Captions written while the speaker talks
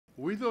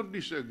We don't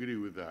disagree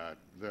with that.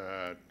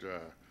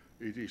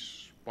 It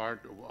is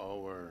part of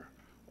our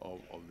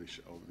of the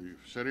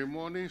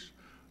ceremonies.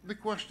 The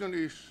question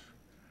is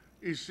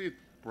it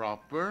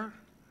proper?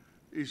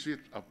 Is it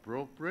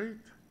appropriate?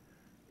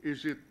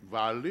 Is it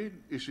valid?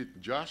 Is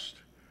it just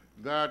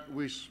that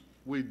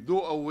we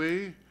do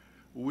away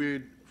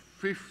with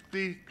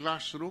 50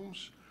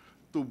 classrooms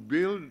to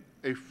build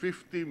a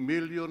 50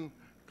 million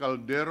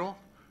kaldero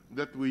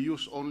that we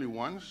use only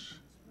once?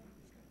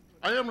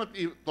 I am not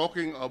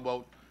talking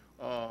about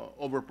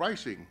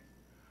overpricing.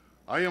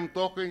 I am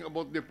talking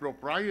about the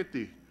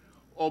propriety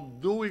of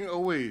doing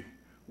away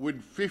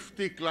with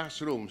 50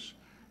 classrooms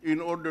in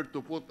order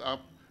to put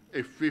up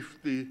a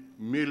 50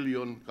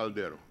 million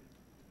kaldero.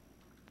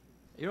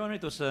 Your Honor,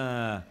 it was,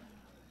 I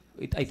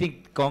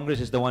think Congress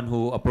is the one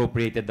who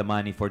appropriated the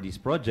money for these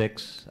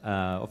projects.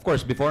 Of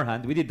course,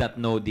 beforehand, we did not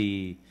know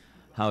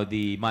how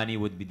the money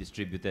would be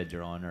distributed,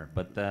 Your Honor.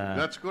 But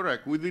that's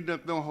correct. We did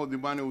not know how the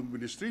money would be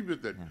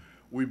distributed. Yeah.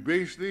 We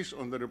based this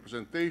on the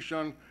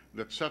representation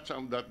that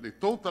that the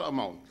total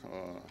amount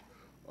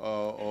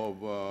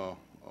of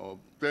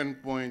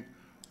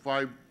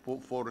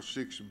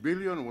 10.546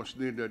 billion was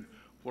needed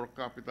for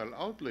capital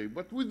outlay.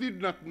 But we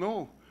did not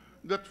know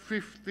that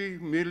 50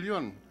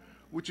 million,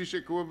 which is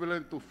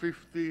equivalent to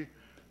 50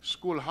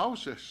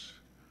 schoolhouses,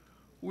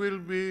 will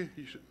be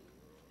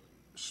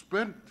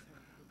spent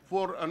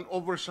for an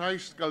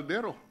oversized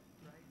kaldero.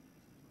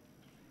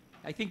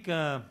 I think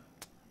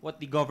what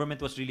the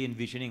government was really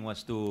envisioning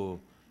was to,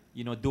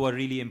 do a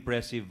really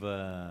impressive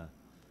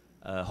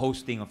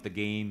hosting of the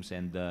games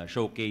and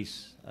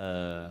showcase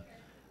the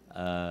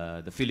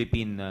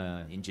Philippine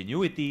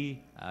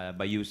ingenuity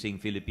by using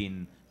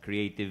Philippine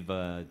creative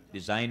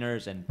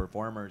designers and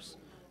performers,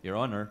 Your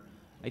Honor.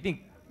 I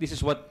think this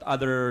is what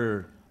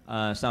other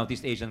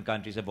Southeast Asian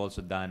countries have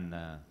also done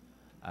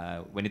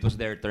when it was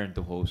their turn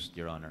to host,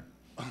 Your Honor.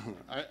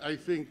 I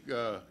think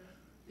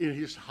in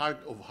his heart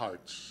of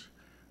hearts,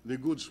 the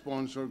good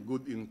sponsor,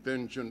 good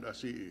intentioned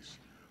as he is,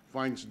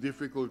 finds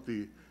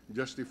difficulty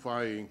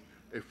justifying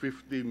a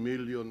 50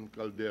 million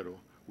kaldero,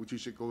 which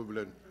is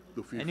equivalent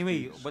to 50.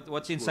 Anyway, but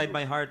what's inside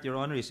my heart, Your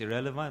Honor, is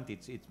irrelevant.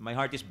 My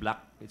heart is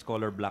black. It's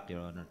color black,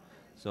 Your Honor.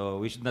 So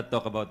we should not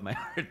talk about my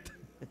heart.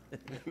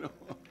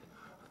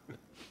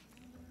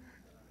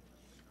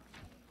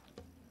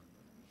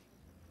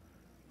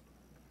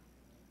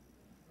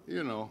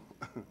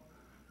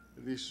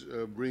 This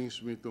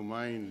brings me to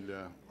mind,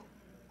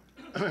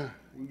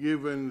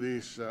 given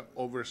this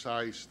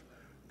oversized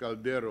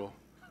kaldero,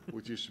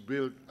 which is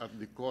built at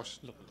the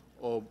cost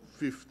of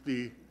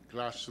 50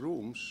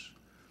 classrooms,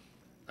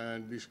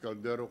 and this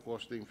caldero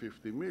costing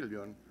 50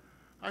 million,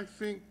 I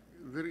think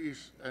there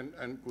is,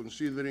 and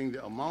considering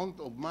the amount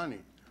of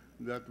money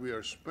that we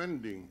are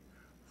spending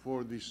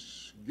for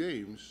these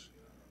games,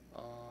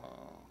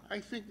 I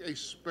think a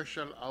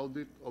special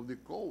audit of the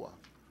COA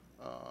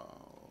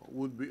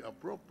would be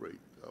appropriate.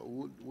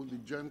 Would the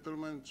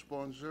gentleman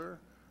sponsor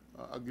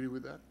agree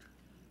with that?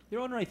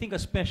 Your Honor, I think a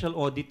special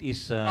audit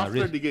is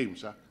after the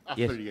games. After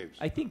yes, the games.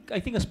 I think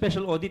a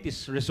special audit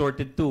is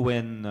resorted to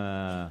when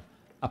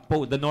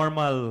the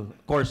normal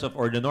course of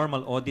or the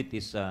normal audit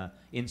is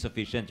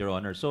insufficient, Your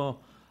Honor. So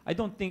I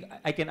don't think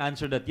I can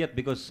answer that yet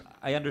because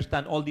I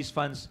understand all these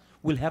funds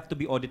will have to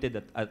be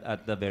audited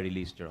at the very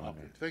least, Your Honor.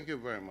 Okay. Thank you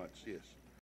very much. Yes.